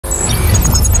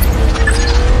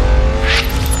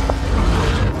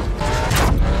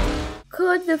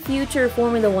the future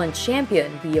Formula One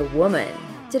champion be a woman?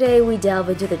 Today we delve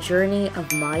into the journey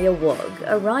of Maya Weug,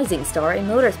 a rising star in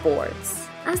motorsports.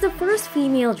 As the first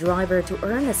female driver to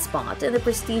earn a spot in the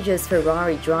prestigious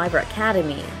Ferrari Driver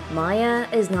Academy, Maya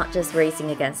is not just racing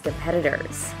against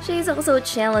competitors. She's also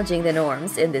challenging the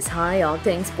norms in this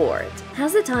high-octane sport.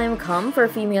 Has the time come for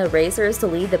female racers to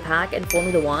lead the pack in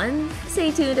Formula One?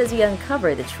 Stay tuned as we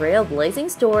uncover the trailblazing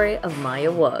story of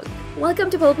Maya Weug.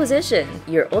 Welcome to Pole Position,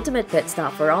 your ultimate pit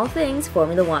stop for all things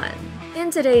Formula One. In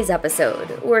today's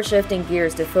episode, we're shifting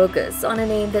gears to focus on a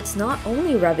name that's not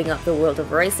only revving up the world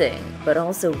of racing, but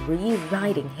also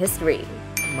rewriting history: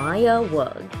 Maya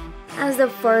Weug. As the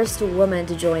first woman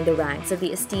to join the ranks of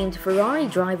the esteemed Ferrari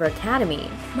Driver Academy,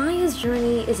 Maya's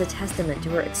journey is a testament to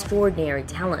her extraordinary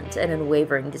talent and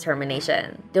unwavering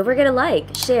determination. Don't forget to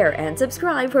like, share, and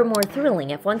subscribe for more thrilling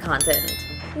F1 content.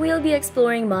 We'll be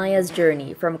exploring Maya's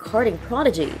journey from karting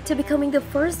prodigy to becoming the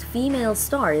first female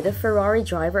star in the Ferrari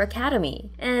Driver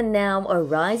Academy, and now a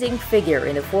rising figure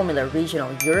in the Formula Regional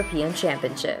European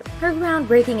Championship. Her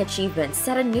groundbreaking achievements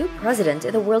set a new precedent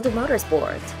in the world of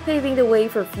motorsport, paving the way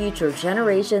for future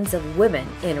generations of women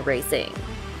in racing.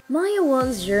 Maya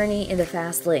Weug's journey in the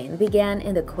fast lane began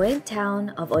in the quaint town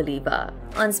of Oliva,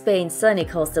 on Spain's sunny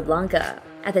Costa Blanca.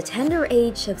 At the tender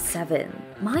age of 7,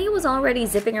 Maya was already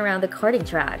zipping around the karting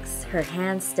tracks, her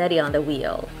hands steady on the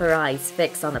wheel, her eyes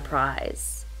fixed on the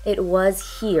prize. It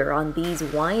was here on these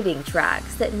winding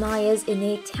tracks that Maya's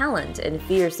innate talent and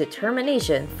fierce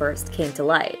determination first came to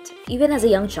light. Even as a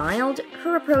young child,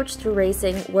 her approach to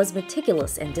racing was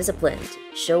meticulous and disciplined,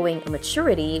 showing a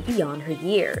maturity beyond her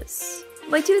years.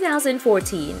 By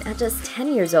 2014, at just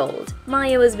 10 years old,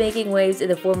 Maya was making waves in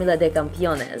the Formula de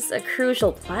Campeones, a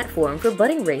crucial platform for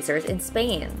budding racers in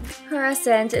Spain. Her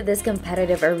ascent in this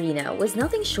competitive arena was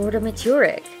nothing short of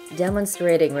meteoric.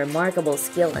 Demonstrating remarkable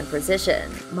skill and precision,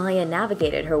 Maya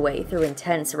navigated her way through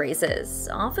intense races,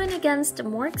 often against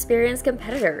more experienced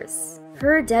competitors.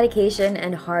 Her dedication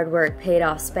and hard work paid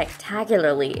off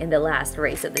spectacularly in the last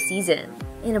race of the season.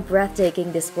 In a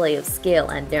breathtaking display of skill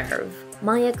and nerve,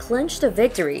 Maya clinched a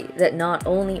victory that not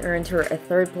only earned her a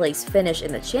third-place finish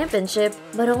in the championship,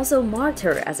 but also marked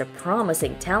her as a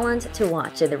promising talent to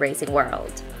watch in the racing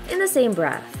world. In the same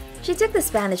breath, she took the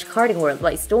Spanish karting world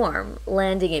by storm,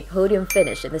 landing a podium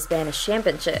finish in the Spanish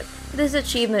championship. This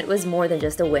achievement was more than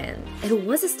just a win, it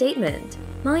was a statement.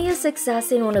 Maya's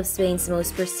success in one of Spain's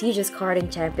most prestigious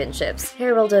karting championships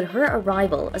heralded her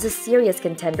arrival as a serious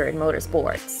contender in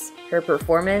motorsports. Her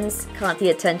performance caught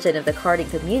the attention of the karting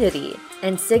community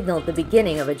and signaled the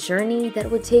beginning of a journey that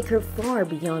would take her far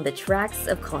beyond the tracks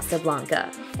of Costa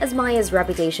Blanca. As Maya's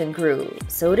reputation grew,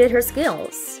 so did her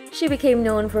skills. She became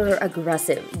known for her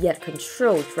aggressive yet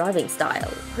controlled driving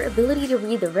style, her ability to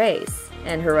read the race,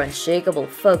 and her unshakable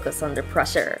focus under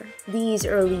pressure. These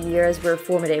early years were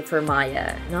formative for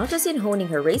Maya, not just in honing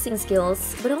her racing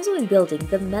skills, but also in building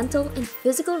the mental and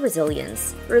physical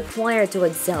resilience required to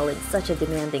excel in such a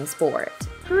demanding sport.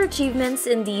 Her achievements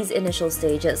in these initial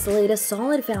stages laid a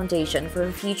solid foundation for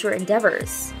her future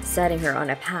endeavors, setting her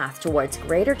on a path towards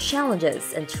greater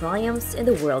challenges and triumphs in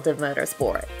the world of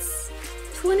motorsports.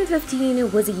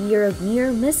 2015 was a year of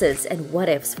near misses and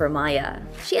what-ifs for Maya.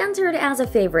 She entered as a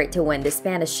favorite to win the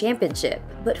Spanish championship,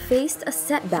 but faced a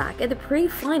setback at the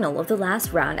pre-final of the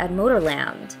last round at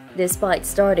Motorland. Despite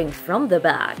starting from the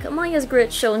back, Maya's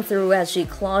grit shone through as she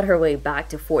clawed her way back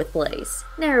to 4th place,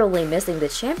 narrowly missing the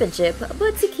championship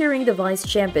but securing the vice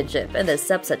championship and the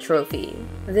Cepsa trophy.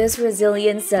 This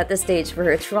resilience set the stage for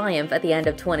her triumph at the end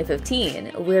of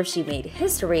 2015, where she made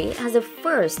history as the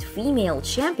first female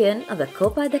champion of the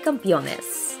Copa de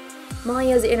Campeones.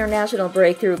 Maya's international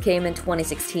breakthrough came in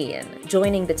 2016.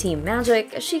 Joining the Team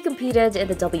Magic, she competed in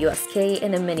the WSK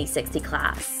in the Mini 60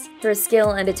 class. Her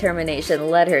skill and determination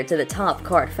led her to the top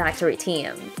kart factory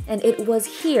team, and it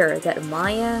was here that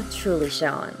Maya truly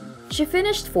shone. She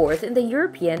finished 4th in the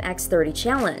European X30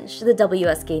 Challenge, the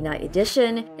WSK Night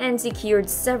Edition, and secured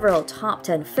several top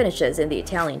 10 finishes in the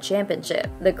Italian Championship.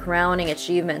 The crowning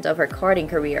achievement of her karting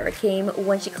career came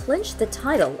when she clinched the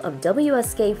title of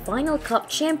WSK Final Cup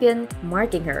champion,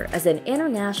 marking her as an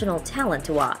international talent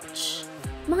to watch.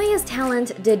 Maya's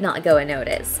talent did not go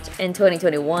unnoticed. In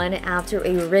 2021, after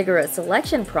a rigorous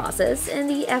selection process in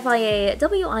the FIA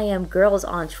WIM Girls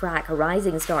on Track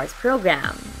Rising Stars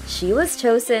program, she was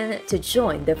chosen to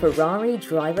join the Ferrari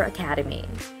Driver Academy.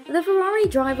 The Ferrari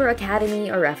Driver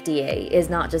Academy, or FDA, is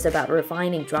not just about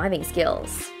refining driving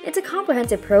skills. It's a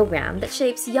comprehensive program that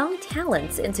shapes young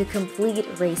talents into complete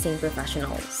racing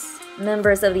professionals.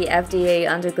 Members of the FDA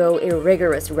undergo a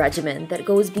rigorous regimen that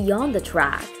goes beyond the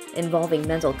track. involving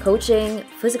mental coaching,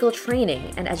 physical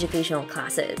training, and educational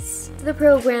classes. The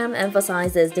program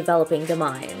emphasizes developing the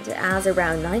mind, as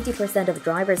around 90% of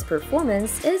drivers'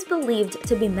 performance is believed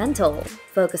to be mental,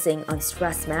 focusing on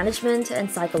stress management and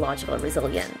psychological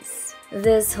resilience.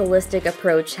 This holistic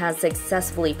approach has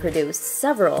successfully produced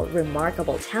several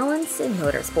remarkable talents in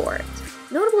motorsport.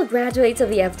 Notable graduates of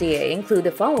the FDA include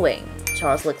the following: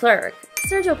 Charles Leclerc,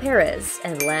 Sergio Perez,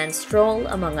 and Lance Stroll,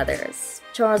 among others.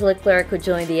 Charles Leclerc, who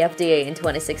joined the FDA in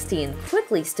 2016,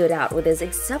 quickly stood out with his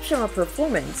exceptional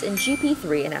performance in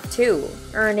GP3 and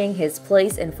F2, earning his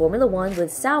place in Formula One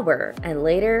with Sauber and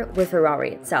later with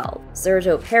Ferrari itself.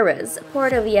 Sergio Perez,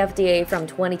 part of the FDA from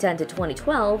 2010 to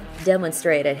 2012,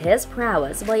 demonstrated his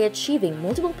prowess by achieving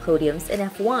multiple podiums in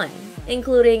F1,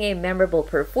 including a memorable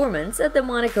performance at the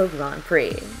Monaco Grand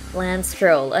Prix. Lance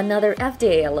Stroll, another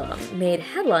FDA alum, made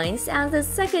headlines as the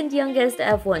second youngest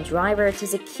F1 driver to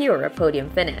secure a podium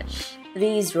finish.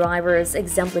 These drivers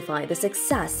exemplify the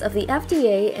success of the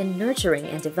FDA in nurturing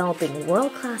and developing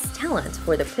world-class talent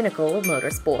for the pinnacle of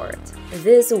motorsport.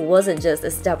 This wasn't just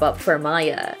a step up for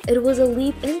Maya, it was a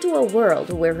leap into a world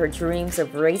where her dreams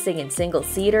of racing in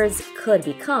single-seaters could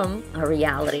become a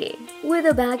reality. With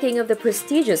the backing of the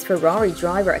prestigious Ferrari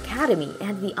Driver Academy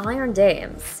and the Iron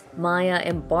Dames, Maya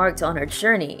embarked on her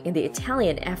journey in the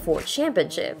Italian F4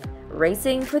 Championship,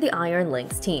 racing for the Iron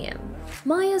Lynx team.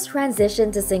 Maya's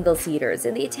transition to single-seaters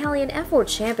in the Italian F4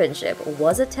 Championship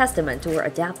was a testament to her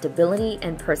adaptability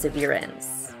and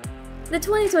perseverance. The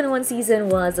 2021 season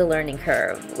was a learning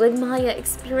curve, with Maya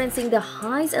experiencing the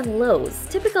highs and lows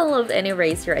typical of any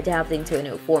racer adapting to a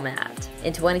new format.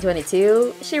 In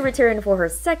 2022, she returned for her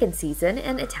second season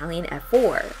in Italian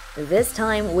F4, this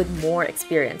time with more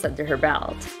experience under her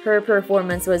belt. Her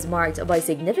performance was marked by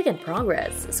significant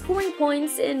progress, scoring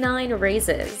points in 9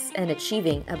 races and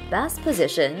achieving a best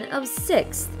position of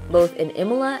 6th, both in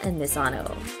Imola and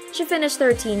Misano. She finished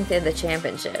 13th in the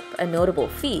championship, a notable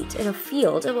feat in a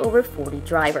field of over 40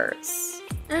 drivers.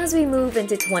 As we move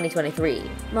into 2023,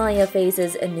 Maya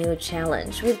faces a new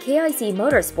challenge with KIC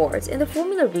Motorsport in the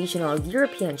Formula Regional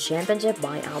European Championship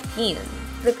by Alpine.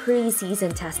 The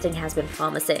pre-season testing has been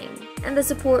promising, and the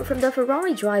support from the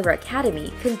Ferrari Driver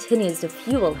Academy continues to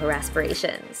fuel her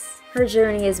aspirations. Her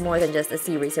journey is more than just a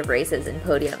series of races and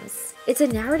podiums. It's a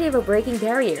narrative of breaking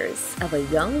barriers, of a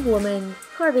young woman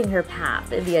carving her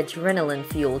path in the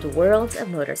adrenaline-fueled world of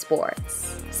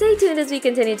motorsports. Stay tuned as we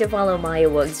continue to follow Maya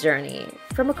Weug's journey.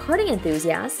 From a karting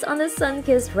enthusiast on the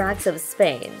sun-kissed tracks of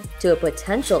Spain to a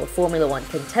potential Formula One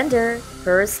contender,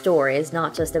 her story is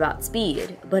not just about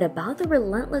speed, but about the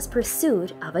relentless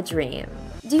pursuit of a dream.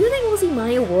 Do you think we'll see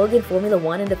Maya Weug in Formula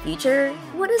One in the future?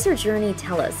 What does her journey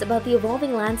tell us about the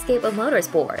evolving landscape of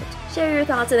motorsport? Share your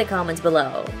thoughts in the comments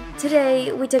below.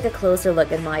 Today, we took a closer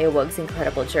look at Maya Weug's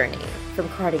incredible journey, from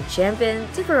karting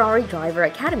champion to Ferrari Driver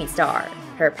Academy star.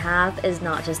 Her path is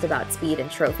not just about speed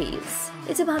and trophies.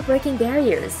 It's about breaking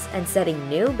barriers and setting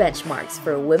new benchmarks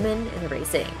for women in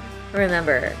racing.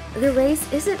 Remember, the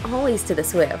race isn't always to the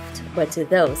swift, but to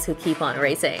those who keep on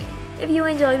racing. If you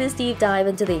enjoyed this deep dive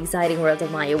into the exciting world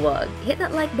of Maya Weug, hit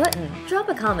that like button, drop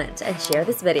a comment, and share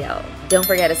this video. Don't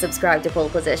forget to subscribe to Pole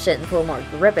Position for more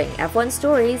gripping F1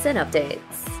 stories and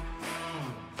updates.